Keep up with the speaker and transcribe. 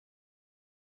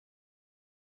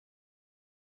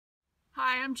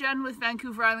Hi, I'm Jen with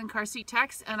Vancouver Island Car Seat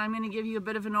Techs, and I'm going to give you a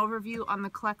bit of an overview on the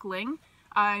Clek Liing.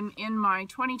 I'm in my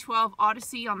 2012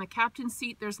 Odyssey on the captain's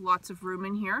seat. There's lots of room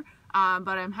in here,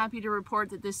 but I'm happy to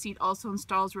report that this seat also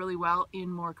installs really well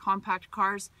in more compact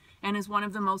cars and is one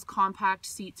of the most compact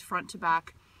seats front to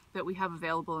back that we have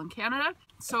available in Canada.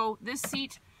 So this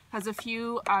seat has a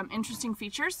few interesting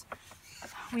features.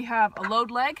 We have a load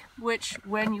leg, which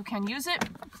when you can use it,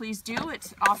 please do.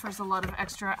 It offers a lot of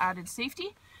extra added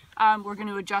safety. We're going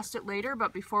to adjust it later,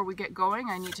 but before we get going,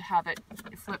 I need to have it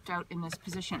flipped out in this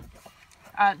position.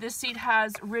 This seat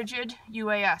has rigid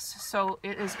UAS, so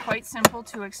it is quite simple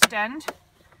to extend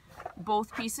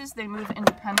both pieces. They move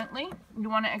independently. You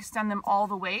want to extend them all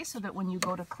the way so that when you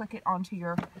go to click it onto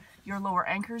your lower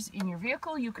anchors in your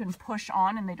vehicle, you can push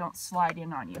on and they don't slide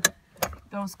in on you.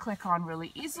 Those click on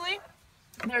really easily.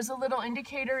 There's a little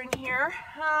indicator in here,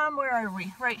 where are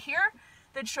we? Right here,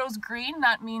 that shows green.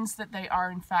 That means that they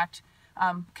are in fact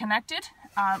connected,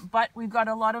 but we've got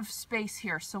a lot of space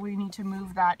here, so we need to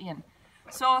move that in.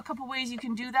 So a couple ways you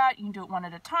can do that. You can do it one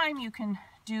at a time. You can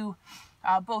do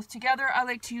both together. I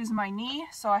like to use my knee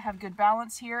so I have good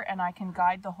balance here and I can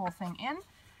guide the whole thing in.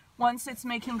 Once it's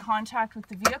making contact with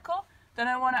the vehicle, then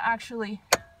I want to actually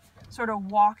sort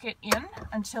of walk it in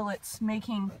until it's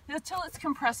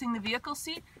compressing the vehicle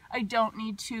seat. I don't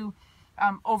need to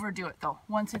overdo it though.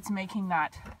 Once it's making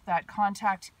that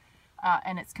contact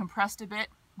and it's compressed a bit,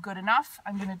 good enough.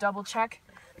 I'm going to double check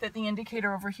that the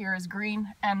indicator over here is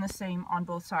green and the same on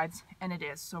both sides, and it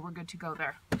is, so we're good to go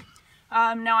there.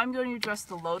 Now I'm going to adjust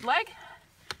the load leg.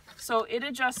 So it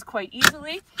adjusts quite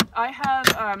easily. I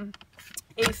have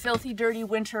a filthy dirty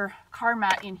winter car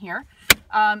mat in here.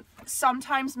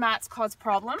 Sometimes mats cause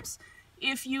problems.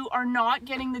 If you are not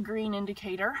getting the green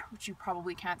indicator, which you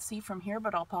probably can't see from here,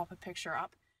 but I'll pop a picture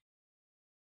up,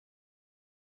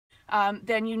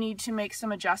 then you need to make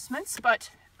some adjustments. But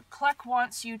Clek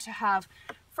wants you to have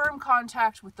firm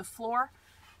contact with the floor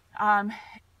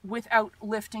without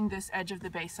lifting this edge of the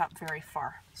base up very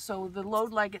far. So the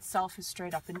load leg itself is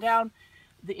straight up and down.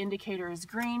 The indicator is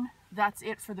green. That's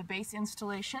it for the base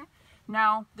installation.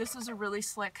 Now, this is a really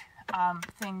slick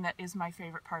thing that is my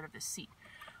favorite part of this seat.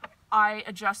 I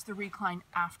adjust the recline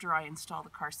after I install the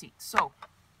car seat. So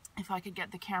if I could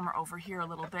get the camera over here a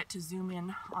little bit to zoom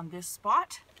in on this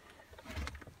spot.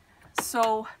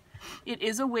 So it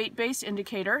is a weight-based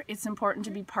indicator. It's important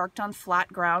to be parked on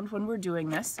flat ground when we're doing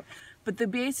this, but the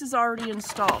base is already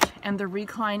installed and the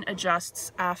recline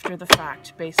adjusts after the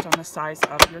fact based on the size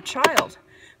of your child.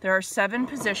 There are 7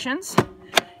 positions,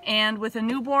 and with a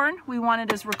newborn, we want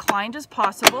it as reclined as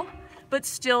possible, but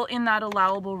still in that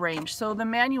allowable range. So the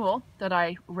manual that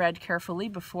I read carefully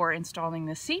before installing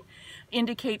this seat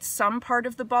indicates some part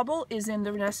of the bubble is in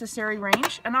the necessary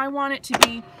range, and I'm going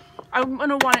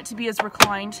to want it to be as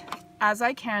reclined as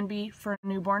I can be for a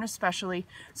newborn especially,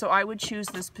 so I would choose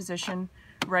this position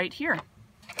right here.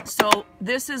 So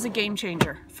this is a game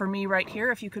changer for me right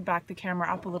here. If you could back the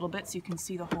camera up a little bit so you can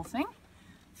see the whole thing.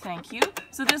 Thank you.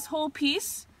 So this whole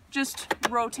piece just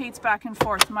rotates back and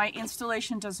forth. My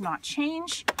installation does not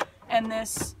change, and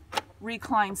this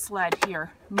recline sled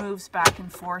here moves back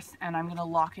and forth, and I'm going to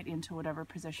lock it into whatever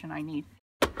position I need.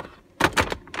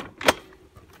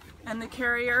 And the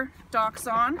carrier docks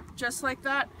on just like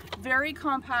that. Very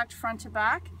compact front to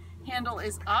back. Handle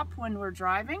is up when we're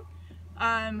driving.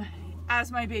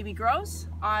 As my baby grows,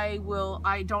 I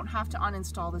don't have to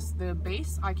uninstall the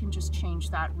base. I can just change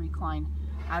that recline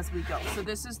as we go. So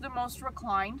this is the most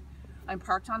reclined. I'm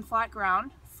parked on flat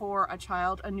ground for a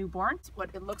child, a newborn. What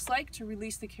it looks like to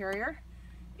release the carrier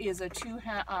is a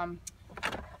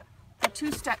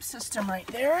two-step system right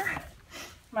there.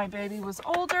 My baby was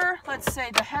older, let's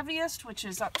say the heaviest, which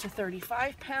is up to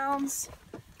 35 pounds.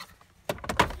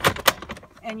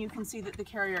 And you can see that the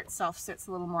carrier itself sits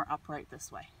a little more upright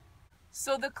this way.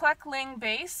 So the Clek Liing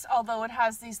base, although it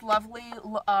has these lovely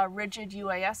rigid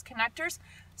UAS connectors,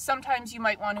 sometimes you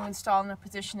might want to install in a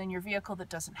position in your vehicle that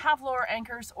doesn't have lower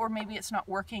anchors, or maybe it's not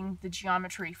working the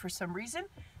geometry for some reason.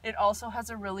 It also has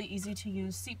a really easy to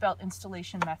use seatbelt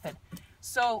installation method.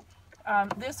 So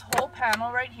this whole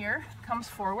panel right here comes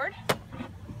forward.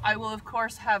 I will of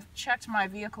course have checked my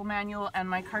vehicle manual and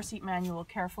my car seat manual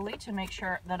carefully to make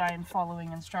sure that I am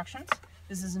following instructions.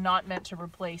 This is not meant to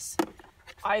replace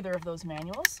either of those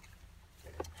manuals.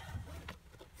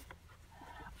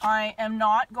 I am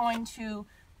not going to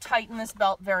tighten this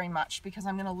belt very much because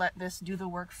I'm going to let this do the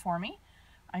work for me.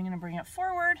 I'm going to bring it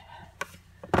forward,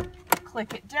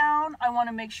 click it down. I want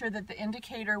to make sure that the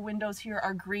indicator windows here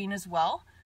are green as well,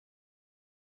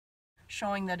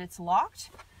 showing that it's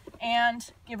locked,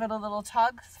 and give it a little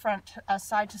tug,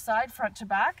 side to side, front to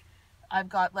back. I've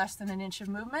got less than 1 inch of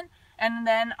movement. And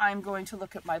then I'm going to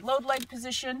look at my load leg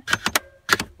position,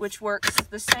 which works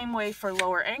the same way for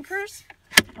lower anchors.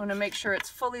 I want to make sure it's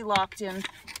fully locked in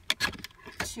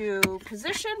to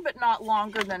position, but not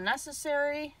longer than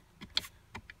necessary.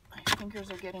 My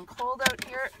fingers are getting cold out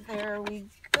here. There we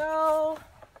go.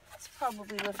 It's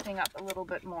probably lifting up a little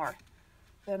bit more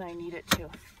than I need it to.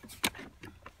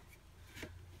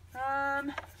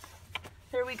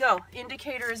 There we go.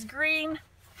 Indicator is green.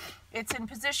 It's in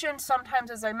position.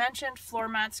 Sometimes, as I mentioned, floor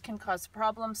mats can cause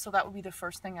problems, so that would be the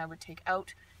first thing I would take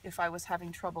out if I was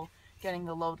having trouble getting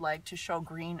the load leg to show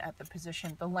green at the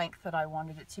position, the length that I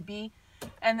wanted it to be.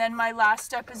 And then my last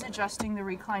step is adjusting the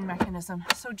recline mechanism.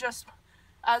 So just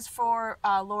as for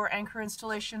lower anchor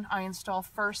installation, I install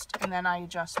first and then I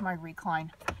adjust my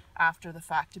recline after the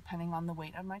fact, depending on the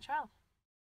weight of my child.